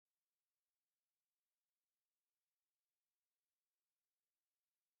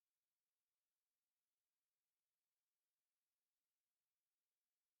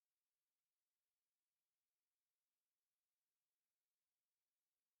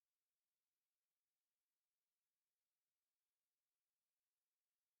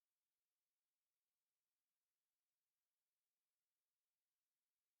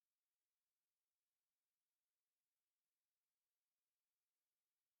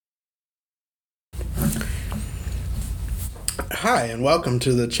Hi, and welcome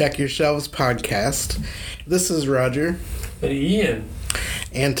to the Check Your Shelves podcast. This is Roger. And Ian.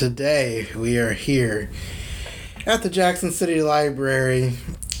 And today we are here at the Jackson City Library,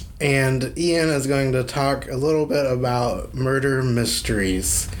 and Ian is going to talk a little bit about murder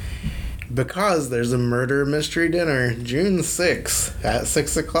mysteries. Because there's a murder mystery dinner June 6th at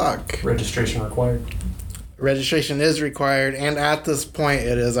 6 o'clock. Registration required. Registration is required, and at this point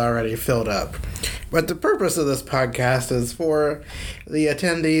it is already filled up. But the purpose of this podcast is for the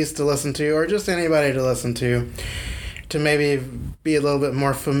attendees to listen to, or just anybody to listen to maybe be a little bit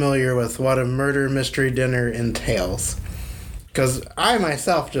more familiar with what a murder mystery dinner entails. Because I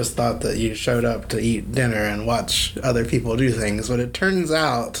myself just thought that you showed up to eat dinner and watch other people do things, but it turns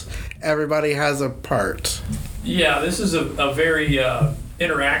out everybody has a part. Yeah, this is a very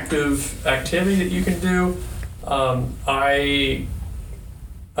interactive activity that you can do. I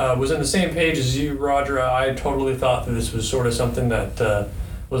was in the same page as you, Roger. I totally thought that this was sort of something that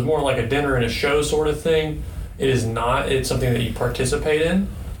was more like a dinner and a show sort of thing. It is not. It's something that you participate in.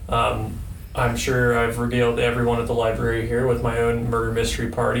 I'm sure I've regaled everyone at the library here with my own murder mystery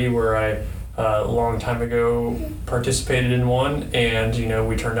party where I, a long time ago, participated in one, and,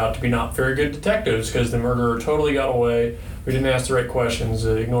 we turned out to be not very good detectives because the murderer totally got away. We didn't ask the right questions,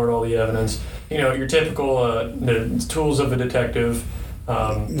 ignored all the evidence. Your typical the tools of a detective.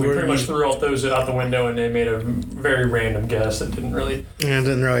 We pretty much threw all those out the window, and they made a very random guess that didn't really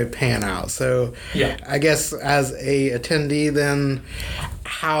pan out. So, yeah. I guess as a attendee, then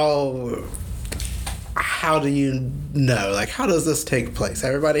how do you know? Like, how does this take place?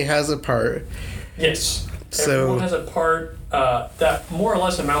 Everybody has a part. Yes. So everyone has a part that more or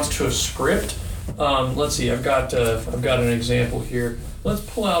less amounts to a script. Let's see. I've got an example here. Let's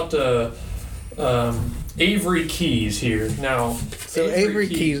pull out Avery Keyes here. Now, so Avery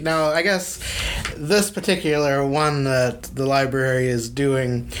Keyes. Now, I guess this particular one that the library is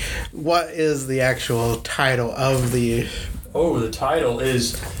doing, what is the actual title of the... Oh, the title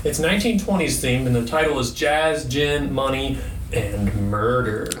is... It's 1920s themed, and the title is Jazz, Gin, Money, and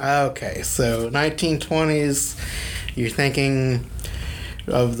Murder. Okay, so 1920s, you're thinking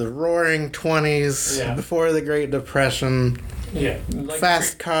of the roaring 20s, yeah. Before the Great Depression, yeah,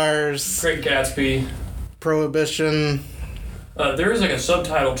 fast cars, Great Gatsby, Prohibition. There is like a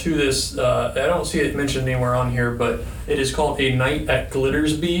subtitle to this. I don't see it mentioned anywhere on here, but it is called A Night at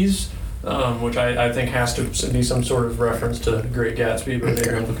Glittersby's, which I think has to be some sort of reference to Great Gatsby, but maybe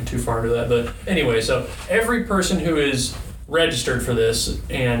I'm looking too far into that. But anyway, so every person who is registered for this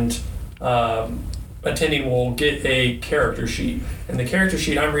and attending will get a character sheet. And the character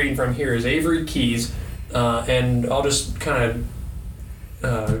sheet I'm reading from here is Avery Keyes, and I'll just kind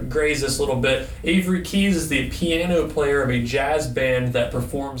of graze this a little bit. Avery Keyes is the piano player of a jazz band that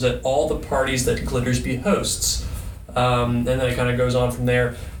performs at all the parties that Glittersby hosts. And then it kind of goes on from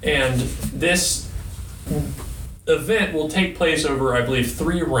there. And this event will take place over, I believe,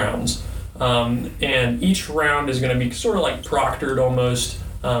 3 rounds. And each round is going to be sort of like proctored almost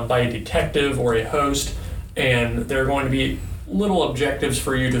by a detective or a host. And there are going to be little objectives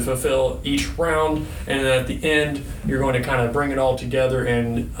for you to fulfill each round, and then at the end you're going to kind of bring it all together,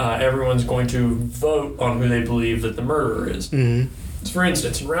 and everyone's going to vote on who they believe that the murderer is. Mm-hmm. So for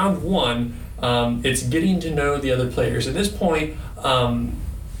instance, round 1, it's getting to know the other players. At this point,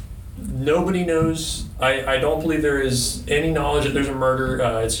 nobody knows. I don't believe there is any knowledge that there's a murder.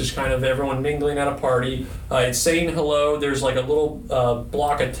 It's just kind of everyone mingling at a party. It's saying hello. There's like a little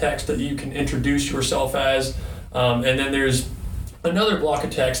block of text that you can introduce yourself as, and then there's another block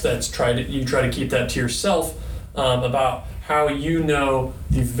of text that's try to keep that to yourself about how you know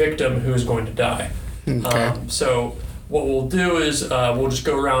the victim who is going to die. Okay. So what we'll do is we'll just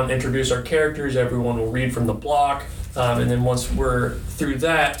go around and introduce our characters. Everyone will read from the block, and then once we're through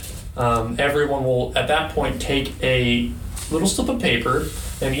that, everyone will at that point take a little slip of paper,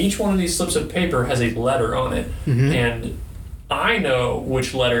 and each one of these slips of paper has a letter on it. Mm-hmm. And I know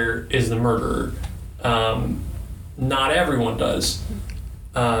which letter is the murderer. Not everyone does.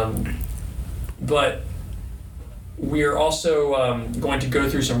 But we are also going to go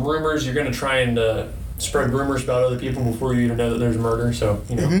through some rumors. You're going to try and spread rumors about other people before you even know that there's murder. So,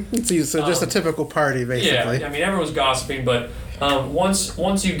 Mm-hmm. So just a typical party, basically. Yeah, I mean, everyone's gossiping, but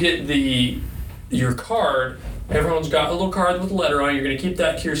once you get your card, everyone's got a little card with a letter on it. You're going to keep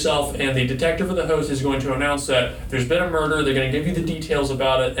that to yourself, and the detective or the host is going to announce that there's been a murder. They're going to give you the details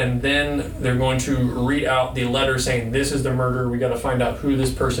about it, and then they're going to read out the letter saying, this is the murderer. We got to find out who this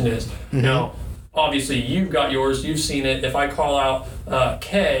person is. Mm-hmm. Now, obviously, you've got yours. You've seen it. If I call out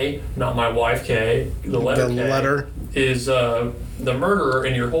K, not my wife K, the letter K is the murderer,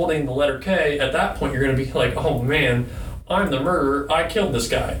 and you're holding the letter K, at that point you're going to be like, oh man, I'm the murderer, I killed this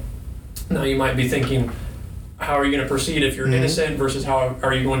guy. Now you might be thinking, how are you going to proceed if you're innocent versus how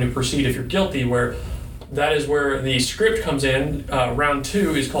are you going to proceed if you're guilty, where that is where the script comes in. Round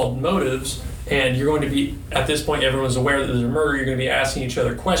 2 is called motives, and you're going to be, at this point, everyone's aware that there's a murder, you're going to be asking each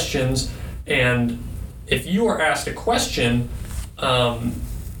other questions, and if you are asked a question,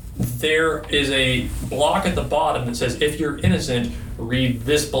 there is a block at the bottom that says, if you're innocent, read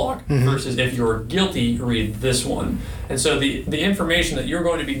this block, versus if you're guilty, read this one. And so the information that you're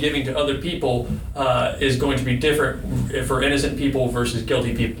going to be giving to other people is going to be different for innocent people versus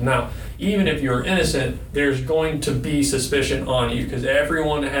guilty people. Now, even if you're innocent, there's going to be suspicion on you, because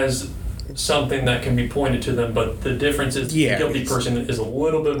everyone has something that can be pointed to them, but the difference is the guilty person is a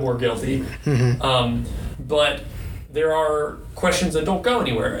little bit more guilty. But there are questions that don't go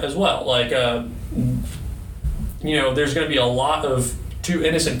anywhere as well. Like, there's going to be a lot of two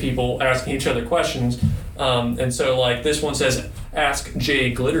innocent people asking each other questions. And so, like, this one says, ask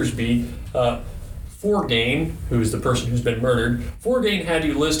Jay Glittersby, Forgain, who's the person who's been murdered. Forgain had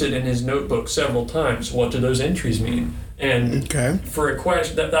you listed in his notebook several times. What do those entries mean? And for a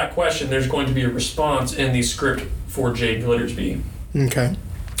question, that question, there's going to be a response in the script for Jay Glittersby. Okay.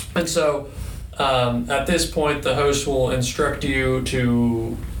 And so, at this point, the host will instruct you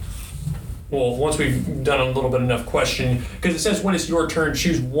to, well, once we've done a little bit enough question, because it says when it's your turn,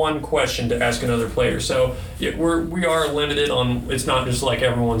 choose one question to ask another player. So we are limited on, it's not just like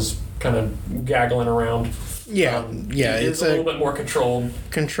everyone's kind of gaggling around. It's a little bit more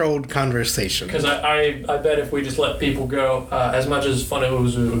controlled conversation. Because I bet if we just let people go, as much as fun it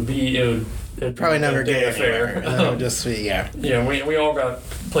would be, it'd probably never get anywhere. It would just be, we all got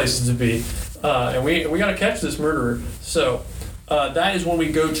places to be. And we got to catch this murderer. So that is when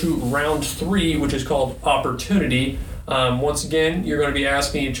we go to round 3, which is called Opportunity. Once again, you're going to be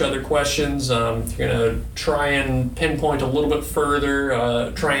asking each other questions. You're going to try and pinpoint a little bit further,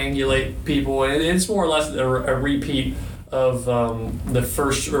 triangulate people. And it's more or less a repeat of the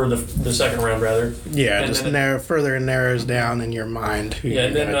first, or the second round, rather. Yeah, and just further narrows down in your mind who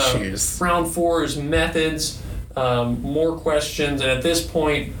you're going to choose. Round 4 is methods. More questions, and at this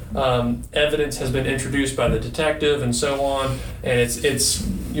point, evidence has been introduced by the detective, and so on. And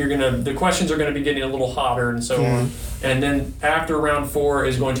the questions are gonna be getting a little hotter, and so on. And then after round 4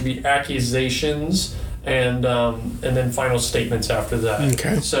 is going to be accusations, and then final statements after that.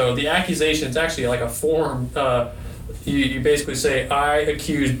 Okay. So the accusation is actually like a form. You basically say, I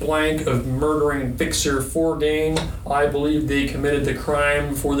accuse blank of murdering Fixer Forgain. I believe they committed the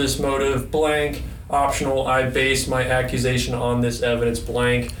crime for this motive blank. Optional, I base my accusation on this evidence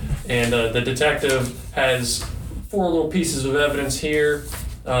blank. And the detective has 4 little pieces of evidence here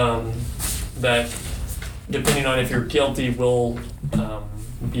that, depending on if you're guilty, will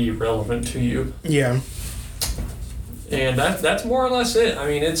be relevant to you. Yeah. And that's more or less it. I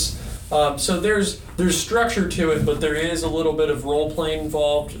mean, it's so there's structure to it, but there is a little bit of role playing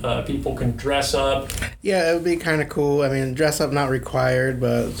involved. People can dress up. Yeah, it would be kind of cool. I mean, dress up not required,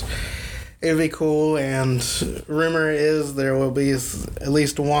 but it'd be cool. And rumor is there will be at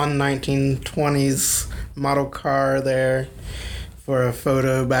least one 1920s model car there for a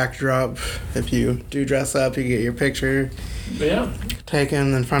photo backdrop. If you do dress up, you get your picture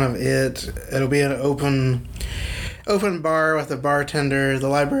taken in front of it. It'll be an open bar with a bartender. The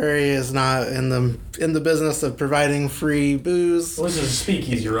library is not in the business of providing free booze. Well, this is a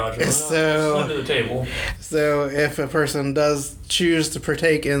speakeasy, Roger. So under the table. So if a person does choose to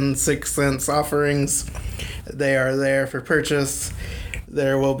partake in 6 cents offerings, they are there for purchase.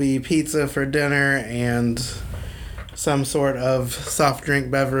 There will be pizza for dinner and some sort of soft drink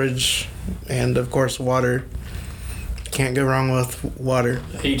beverage, and of course water. Can't go wrong with water.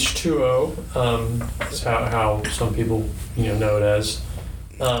 H2O is how some people know it as.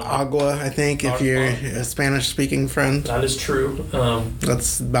 Agua, I think, if you're a Spanish-speaking friend. That is true.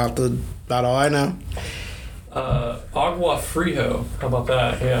 That's about all I know. Agua Frijo. How about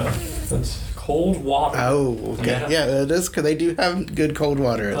that? Yeah, that's cold water. Oh, okay. Yeah, it is. Cause they do have good cold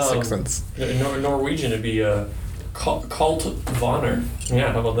water at 6 cents. Norwegian would be Kalt Vanner.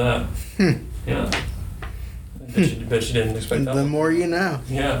 Yeah, how about that? Yeah. Bet you didn't expect that. The more you know.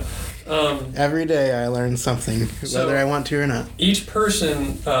 Yeah. Every day I learn something, whether I want to or not. Each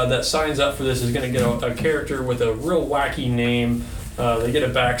person that signs up for this is going to get a character with a real wacky name. They get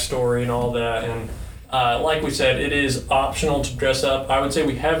a backstory and all that. And like we said, it is optional to dress up. I would say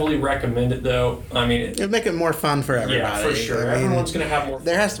we heavily recommend it, though. I mean, it'll make it more fun for everybody. Yeah, for sure. Everyone's going to have more fun.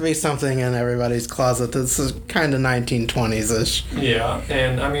 There has to be something in everybody's closet that's kind of 1920s-ish. Yeah,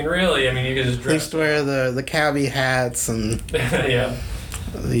 and I mean, really, you can just dress. At least wear the cabbie hats and yeah.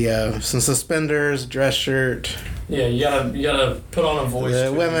 Some suspenders, dress shirt. Yeah, you gotta put on a voice.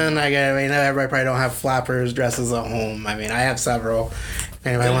 The women, everybody probably don't have flappers, dresses at home. I mean, I have several. If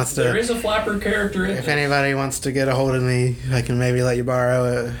anybody wants to, there is a flapper character in if anybody wants to get a hold of me, I can maybe let you borrow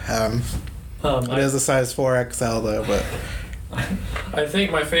it. It is a size 4XL though, but I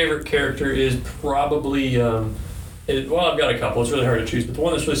think my favorite character is probably. Well, I've got a couple. It's really hard to choose, but the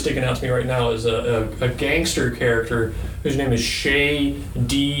one that's really sticking out to me right now is a gangster character whose name is Shay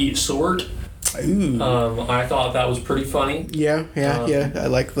D. Sort. ooh. I thought that was pretty funny. Yeah. I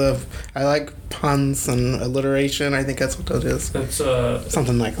like puns and alliteration. I think that's what that is. It's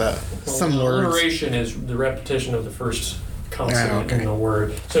Something like that. well, Some words. alliteration is the repetition of the first consonant in the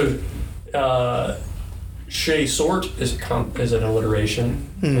word. So, Shay Sort is an alliteration.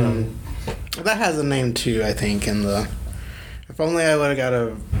 That has a name too, I think. If only I would have got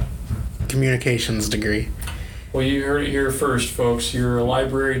a communications degree. Well, you heard it here first, folks. Your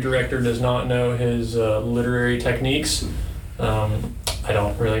library director does not know his literary techniques. I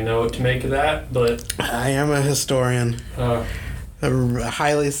don't really know what to make of that, but I am a historian, a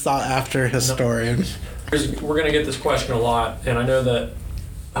highly sought after historian. we're going to get this question a lot, and I know that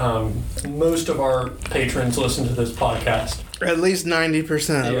most of our patrons listen to this podcast. At least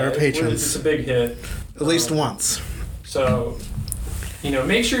 90% of our patrons. It's a big hit. At least once. So,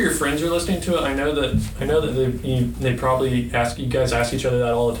 make sure your friends are listening to it. I know that they probably you guys ask each other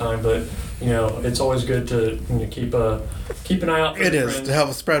that all the time, but it's always good to keep an eye out for It your is friends. to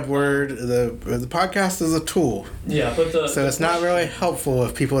help spread word. The podcast is a tool, Yeah, but so it's not really helpful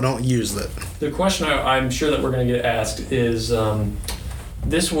if people don't use it. The question I'm sure that we're going to get asked is,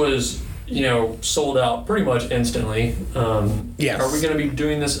 this was sold out pretty much instantly. Yes. Are we going to be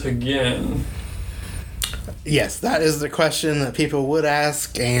doing this again? Yes, that is the question that people would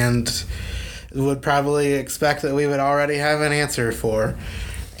ask and would probably expect that we would already have an answer for.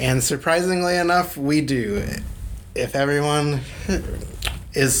 And surprisingly enough, we do. If everyone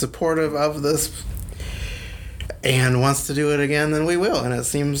is supportive of this and wants to do it again, then we will. And it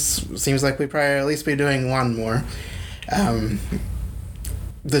seems like we probably at least be doing one more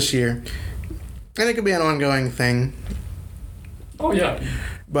this year. And it could be an ongoing thing. Oh, yeah.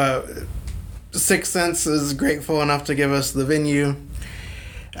 But Sixth Sense is grateful enough to give us the venue.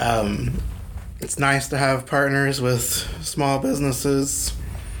 It's nice to have partners with small businesses.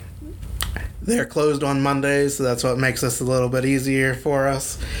 They're closed on Mondays, so that's what makes this a little bit easier for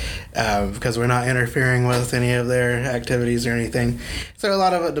us because we're not interfering with any of their activities or anything. So a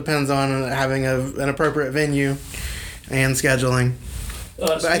lot of it depends on having an appropriate venue and scheduling.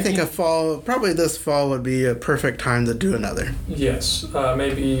 But I think probably this fall would be a perfect time to do another. Yes,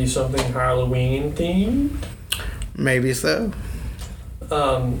 maybe something Halloween themed. Maybe so.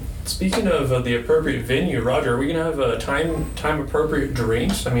 Speaking of the appropriate venue, Roger, are we gonna have time appropriate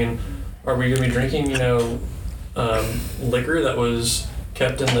drinks? I mean, are we gonna be drinking liquor that was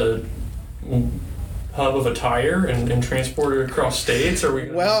kept in the hub of a tire and transported across states? Are we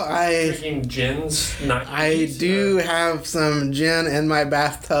drinking gins? I do have some gin in my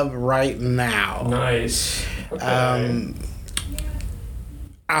bathtub right now. Nice. Okay.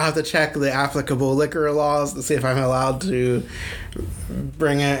 I'll have to check the applicable liquor laws to see if I'm allowed to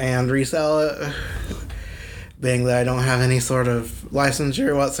bring it and resell it, being that I don't have any sort of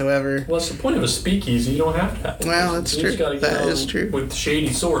licensure whatsoever. What's the point of a speakeasy? You don't have to have it. Well, that's true. That is true. With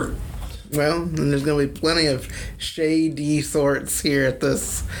Shady Sort. Well, and there's going to be plenty of shady sorts here at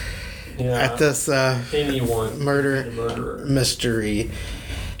this anyone murder mystery.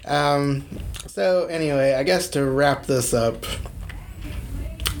 So anyway, I guess to wrap this up,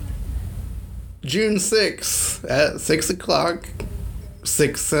 June 6th at 6 o'clock,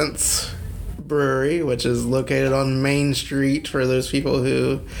 Sixth Sense Brewery, which is located on Main Street for those people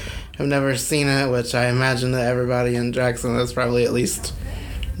who have never seen it, which I imagine that everybody in Jackson has probably at least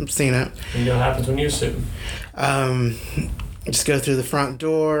seen it. You know what happens when you sue. Just go through the front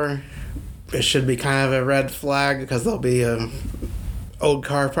door. It should be kind of a red flag because there'll be a old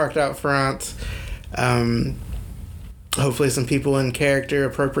car parked out front. Hopefully some people in character,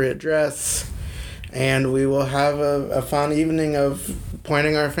 appropriate dress. And we will have a fun evening of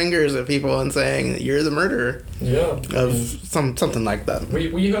pointing our fingers at people and saying, you're the murderer. Yeah. Something like that.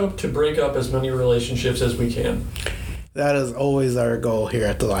 We hope to break up as many relationships as we can. That is always our goal here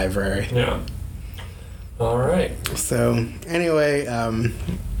at the library. Yeah. All right. So, anyway,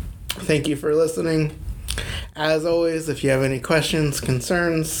 thank you for listening. As always, if you have any questions,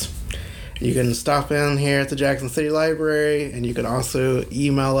 concerns, you can stop in here at the Jackson City Library, and you can also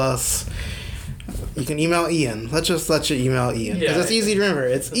email us. You can email Ian. Let's just let you email Ian. Because it's easy to remember.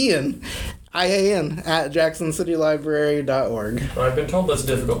 It's Ian, IAN, at jacksoncitylibrary.org. I've been told that's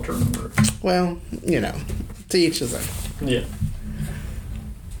difficult to remember. Well, To each his own. Yeah.